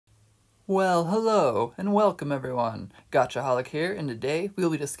Well, hello, and welcome everyone. Gotchaholic here, and today we'll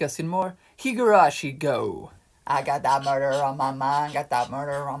be discussing more Higurashi Gou. I got that murder on my mind, got that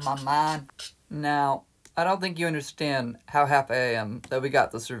murder on my mind. Now, I don't think you understand how happy I am that we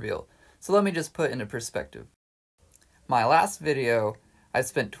got this reveal, so let me just put into perspective. My last video, I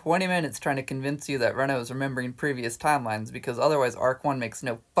spent 20 minutes trying to convince you that Rena was remembering previous timelines because otherwise Arc 1 makes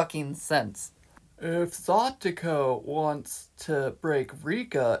no fucking sense. If Satoko wants to break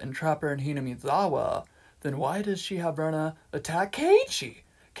Rika and trap her in Hinamizawa, then why does she have Rena attack Keiichi?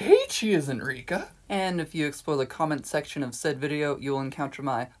 Keiichi isn't Rika. And if you explore the comment section of said video, you will encounter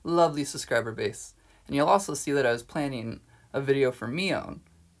my lovely subscriber base. And you'll also see that I was planning a video for Mion,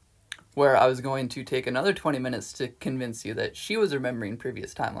 where I was going to take another 20 minutes to convince you that she was remembering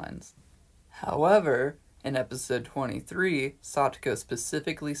previous timelines. However, in episode 23, Satoko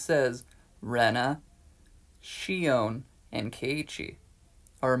specifically says Rena, Shion, and Keiichi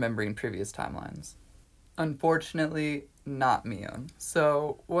are remembering previous timelines. Unfortunately, not Mion.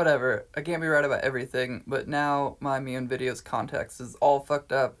 So, whatever. I can't be right about everything, but now my Mion video's context is all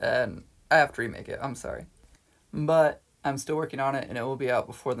fucked up and I have to remake it. I'm sorry. But I'm still working on it and it will be out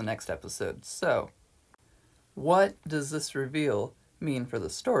before the next episode. So, what does this reveal mean for the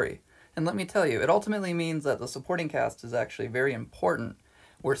story? And let me tell you, it ultimately means that the supporting cast is actually very important.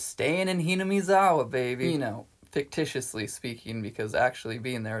 We're staying in Hinamizawa, baby. You know, fictitiously speaking, because actually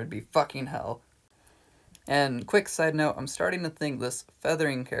being there would be fucking hell. And quick side note, I'm starting to think this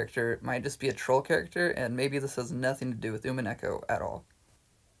feathering character might just be a troll character, and maybe this has nothing to do with Umineko at all.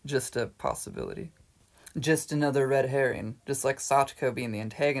 Just a possibility. Just another red herring. Just like Satoko being the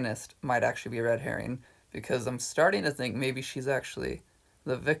antagonist might actually be a red herring, because I'm starting to think maybe she's actually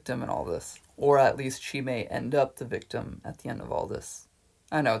the victim in all this. Or at least she may end up the victim at the end of all this.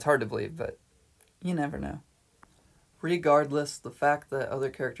 I know, it's hard to believe, but you never know. Regardless, the fact that other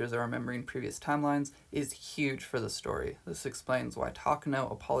characters are remembering previous timelines is huge for the story. This explains why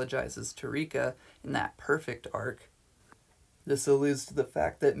Takano apologizes to Rika in that perfect arc. This alludes to the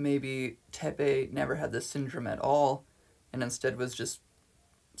fact that maybe Teppei never had this syndrome at all, and instead was just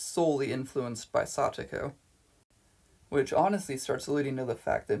solely influenced by Satoko. Which honestly starts alluding to the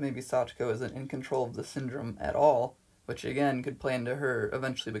fact that maybe Satoko isn't in control of the syndrome at all, which again could play into her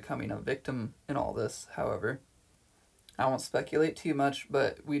eventually becoming a victim in all this, however. I won't speculate too much,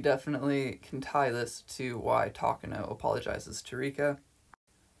 but we definitely can tie this to why Takano apologizes to Rika.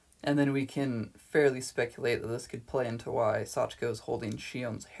 And then we can fairly speculate that this could play into why Satoko is holding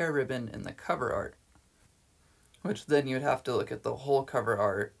Shion's hair ribbon in the cover art. Which then you'd have to look at the whole cover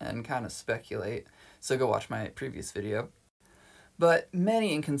art and kind of speculate, so go watch my previous video. But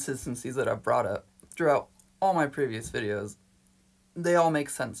many inconsistencies that I've brought up throughout all my previous videos, they all make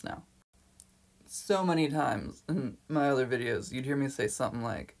sense now. So many times in my other videos, you'd hear me say something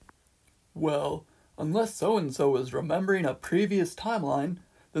like, well, unless so-and-so is remembering a previous timeline,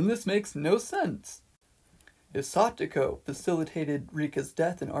 then this makes no sense. If Satoko facilitated Rika's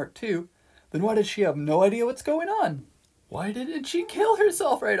death in Art 2, then why does she have no idea what's going on? Why didn't she kill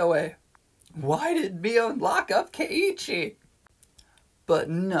herself right away? Why did Mio lock up Keiichi?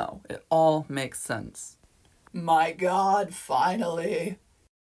 But no, it all makes sense. My god, finally.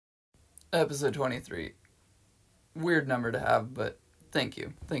 Episode 23. Weird number to have, but thank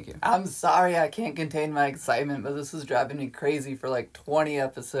you. I'm sorry I can't contain my excitement, but this is driving me crazy for like 20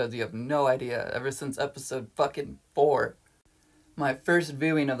 episodes. You have no idea. Ever since episode fucking 4. My first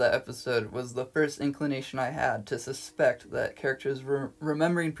viewing of that episode was the first inclination I had to suspect that characters were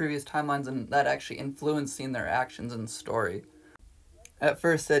remembering previous timelines and that actually influencing their actions and story. At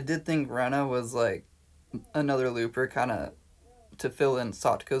first, I did think Rena was like another looper, kind of to fill in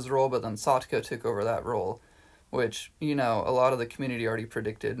Satoko's role, but then Satoko took over that role, which, you know, a lot of the community already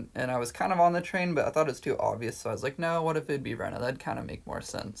predicted, and I was kind of on the train, but I thought it was too obvious, so I was like, no, what if it'd be Rena? That'd kind of make more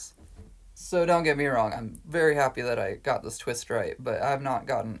sense. So don't get me wrong, I'm very happy that I got this twist right, but I've not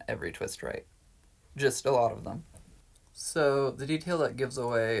gotten every twist right. Just a lot of them. So, the detail that gives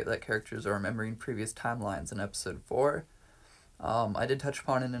away that characters are remembering previous timelines in episode 4, I did touch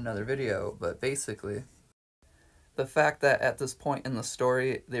upon in another video, but basically, the fact that at this point in the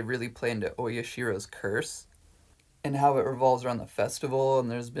story, they really play into Oyashiro's curse, and how it revolves around the festival, and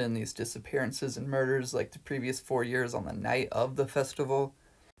there's been these disappearances and murders like the previous 4 years on the night of the festival.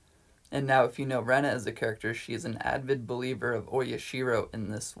 And now if you know Rena as a character, she is an avid believer of Oyashiro in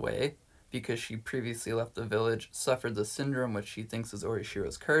this way, because she previously left the village, suffered the syndrome which she thinks is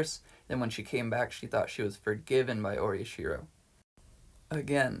Oyashiro's curse, and when she came back she thought she was forgiven by Oyashiro.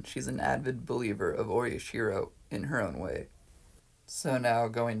 Again, she's an avid believer of Oyashiro in her own way. So now,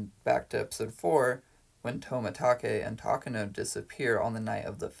 going back to episode 4, when Tomatake and Takano disappear on the night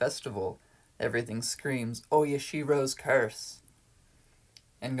of the festival, everything screams, "Oh, Yashiro's curse!"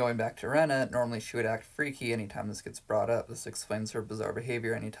 And going back to Rena, normally she would act freaky anytime this gets brought up. This explains her bizarre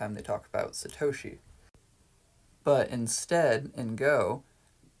behavior anytime they talk about Satoshi. But instead, in Go,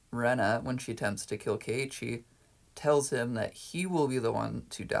 Rena, when she attempts to kill Keiichi, tells him that he will be the one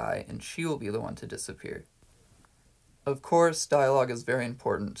to die and she will be the one to disappear. Of course, dialogue is very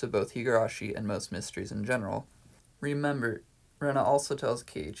important to both Higurashi and most mysteries in general. Remember, Rena also tells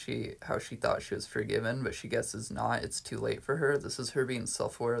Keiichi how she thought she was forgiven, but she guesses not. It's too late for her. This is her being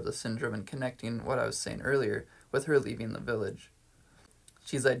self-aware of the syndrome and connecting what I was saying earlier with her leaving the village.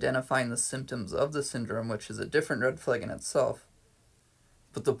 She's identifying the symptoms of the syndrome, which is a different red flag in itself.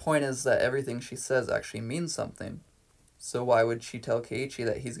 But the point is that everything she says actually means something. So why would she tell Keiichi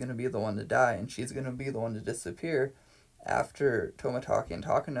that he's going to be the one to die and she's going to be the one to disappear after Tomatake and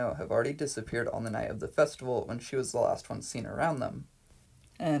Takano have already disappeared on the night of the festival when she was the last one seen around them?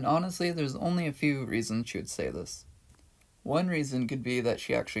 And honestly, there's only a few reasons she would say this. One reason could be that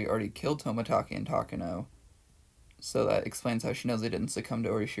she actually already killed Tomatake and Takano, so that explains how she knows they didn't succumb to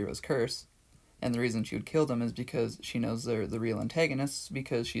Orishiro's curse. And the reason she would kill them is because she knows they're the real antagonists,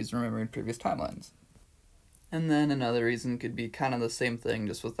 because she's remembered previous timelines. And then another reason could be kind of the same thing,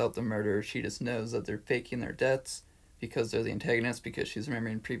 just without the murder. She just knows that they're faking their deaths because they're the antagonists, because she's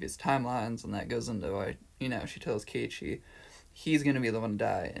remembering previous timelines, and that goes into why, she tells Keiichi he's going to be the one to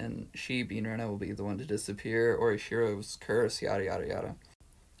die, and she, being Rena, will be the one to disappear, Orishiro's curse, yada yada yada.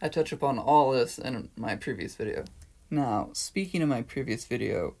 I touch upon all this in my previous video. Now, speaking of my previous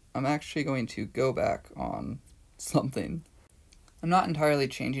video, I'm actually going to go back on something. I'm not entirely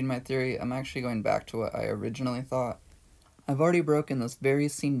changing my theory, I'm actually going back to what I originally thought. I've already broken this very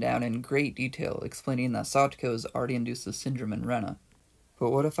scene down in great detail, explaining that Satoko has already induced the syndrome in Rena.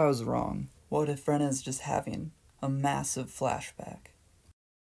 But what if I was wrong? What if Rena is just having a massive flashback?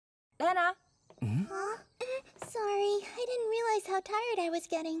 Rena? Huh? Sorry, I didn't realize how tired I was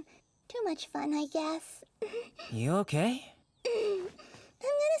getting. Too much fun, I guess. You okay? I'm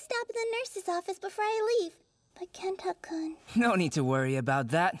gonna stop at the nurse's office before I leave. But Kenta-kun... No need to worry about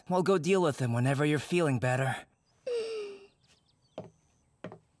that. We'll go deal with him whenever you're feeling better.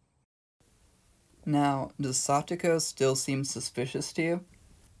 Now, does Satoko still seem suspicious to you?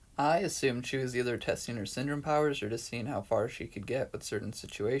 I assumed she was either testing her syndrome powers or just seeing how far she could get with certain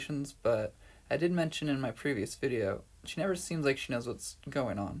situations, but I did mention in my previous video, she never seems like she knows what's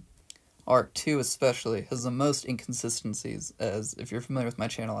going on. Arc 2 especially has the most inconsistencies, as if you're familiar with my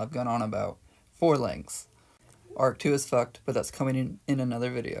channel, I've gone on about 4 lengths. Arc 2 is fucked, but that's coming in another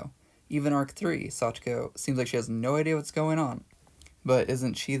video. Even Arc 3, Satoko seems like she has no idea what's going on. But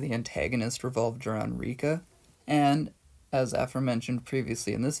isn't she the antagonist revolved around Rika? And, as aforementioned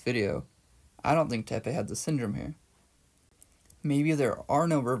previously in this video, I don't think Teppei had the syndrome here. Maybe there are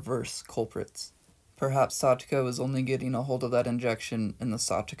no reverse culprits. Perhaps Satoko is only getting a hold of that injection in the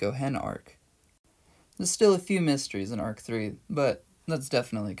Satoko Hen arc. There's still a few mysteries in Arc 3, but that's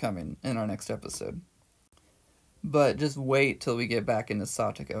definitely coming in our next episode. But just wait till we get back into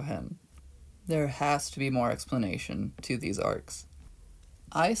Satoko Hen. There has to be more explanation to these arcs.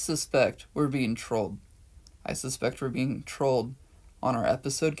 I suspect we're being trolled. I suspect we're being trolled on our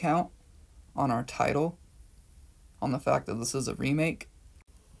episode count, on our title, on the fact that this is a remake.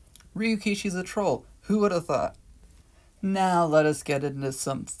 Ryukishi's a troll. Who would have thought? Now let us get into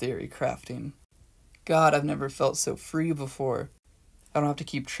some theory crafting. God, I've never felt so free before. I don't have to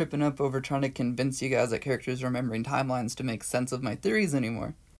keep tripping up over trying to convince you guys that characters are remembering timelines to make sense of my theories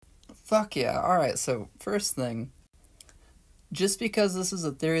anymore. Fuck yeah, alright, so first thing. Just because this is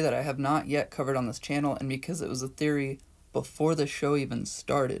a theory that I have not yet covered on this channel, and because it was a theory before the show even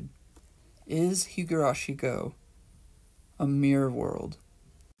started, is Higurashi Gou a mirror world?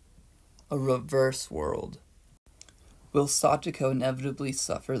 A reverse world? Will Satoko inevitably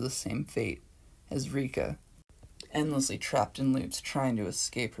suffer the same fate as Rika, endlessly trapped in loops trying to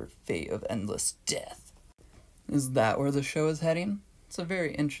escape her fate of endless death? Is that where the show is heading? It's a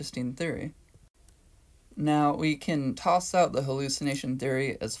very interesting theory. Now, we can toss out the hallucination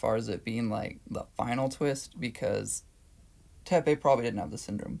theory as far as it being like the final twist, because Teppei probably didn't have the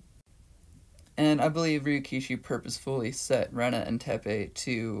syndrome. And I believe Ryukishi purposefully set Rena and Teppei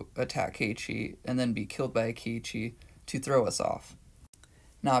to attack Keiichi and then be killed by Keiichi to throw us off.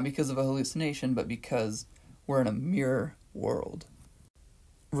 Not because of a hallucination, but because we're in a mirror world.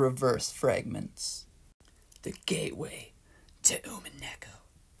 Reverse fragments. The gateway to Umineko.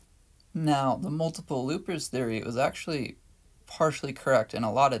 Now, the multiple loopers theory was actually partially correct in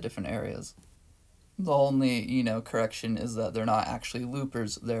a lot of different areas. The only, correction is that they're not actually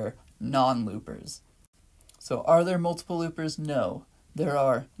loopers, they're non-loopers. So are there multiple loopers? No, there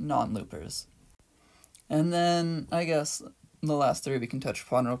are non-loopers. And then, I guess, the last three we can touch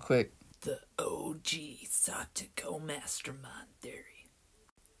upon real quick. The OG Satoko Mastermind Theory.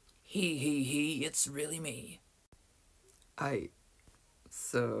 He, it's really me.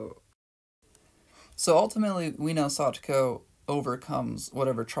 So ultimately, we know Satoko overcomes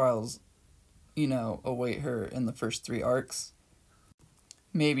whatever trials, await her in the first 3 arcs.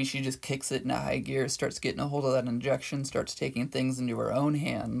 Maybe she just kicks it into high gear, starts getting a hold of that injection, starts taking things into her own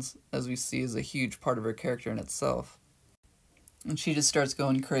hands, as we see is a huge part of her character in itself. And she just starts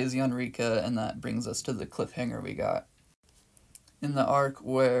going crazy on Rika, and that brings us to the cliffhanger we got. In the arc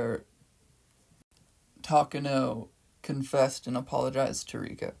where Takano confessed and apologized to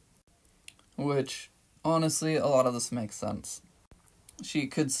Rika. Which, honestly, a lot of this makes sense. She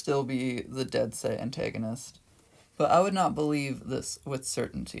could still be the dead set antagonist, but I would not believe this with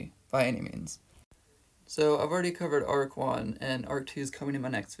certainty, by any means. So, I've already covered Arc 1, and Arc 2 is coming in my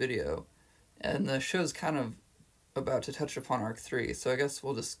next video, and the show's kind of about to touch upon Arc 3, so I guess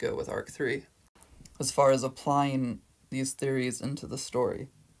we'll just go with Arc 3, as far as applying these theories into the story.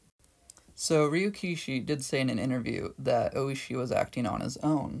 So, Ryukishi did say in an interview that Oishi was acting on his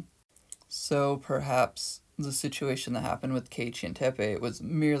own. So perhaps the situation that happened with Keiichi and Teppei was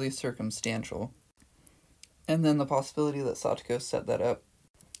merely circumstantial. And then the possibility that Satoko set that up,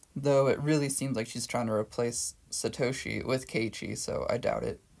 though it really seems like she's trying to replace Satoshi with Keiichi, so I doubt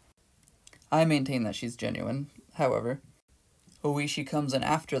it. I maintain that she's genuine, however. Oishi comes in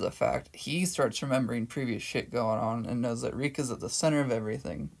after the fact. He starts remembering previous shit going on and knows that Rika's at the center of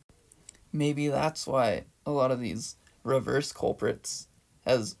everything. Maybe that's why a lot of these reverse culprits,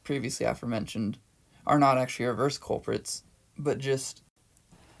 as previously aforementioned, are not actually reverse culprits, but just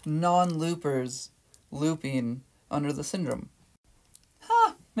non-loopers looping under the syndrome.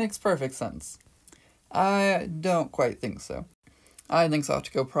 Makes perfect sense. I don't quite think so. I think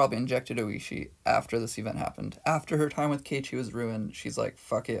Satoko probably injected Oishi after this event happened. After her time with Keiichi was ruined, she's like,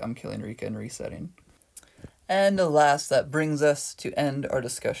 fuck it, I'm killing Rika and resetting. And alas, that brings us to end our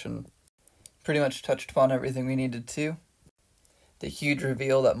discussion. Pretty much touched upon everything we needed to. The huge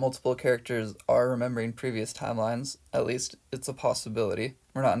reveal that multiple characters are remembering previous timelines, at least it's a possibility.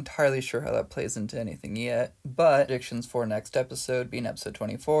 We're not entirely sure how that plays into anything yet, but predictions for next episode being episode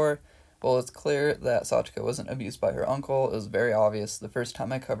 24, well, it's clear that Satoko wasn't abused by her uncle. It was very obvious the first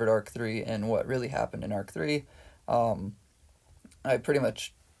time I covered Arc 3 and what really happened in Arc 3. I pretty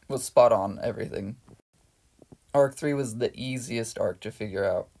much was spot on everything. Arc 3 was the easiest arc to figure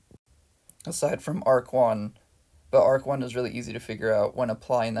out, aside from Arc 1. But Arc 1 is really easy to figure out when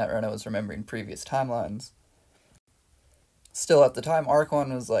applying that Reno was remembering previous timelines. Still, at the time, Arc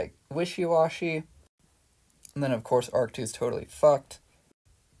 1 was, like, wishy-washy. And then, of course, Arc 2 is totally fucked.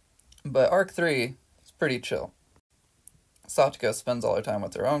 But Arc 3 is pretty chill. Satoko spends all her time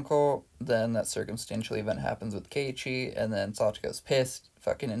with her uncle, then that circumstantial event happens with Keiichi, and then Satoko's pissed,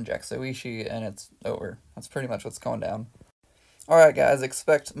 fucking injects Oishi, and it's over. That's pretty much what's going down. Alright, guys,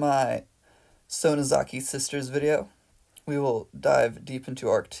 expect my Sonozaki Sisters video. We will dive deep into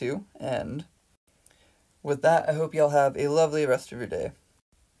Arc 2, and with that, I hope y'all have a lovely rest of your day.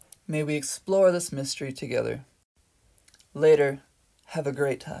 May we explore this mystery together. Later, have a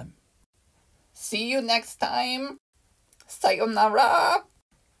great time. See you next time. Sayonara.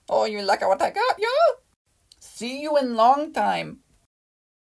 Oh, you like what I got, yo? See you in long time.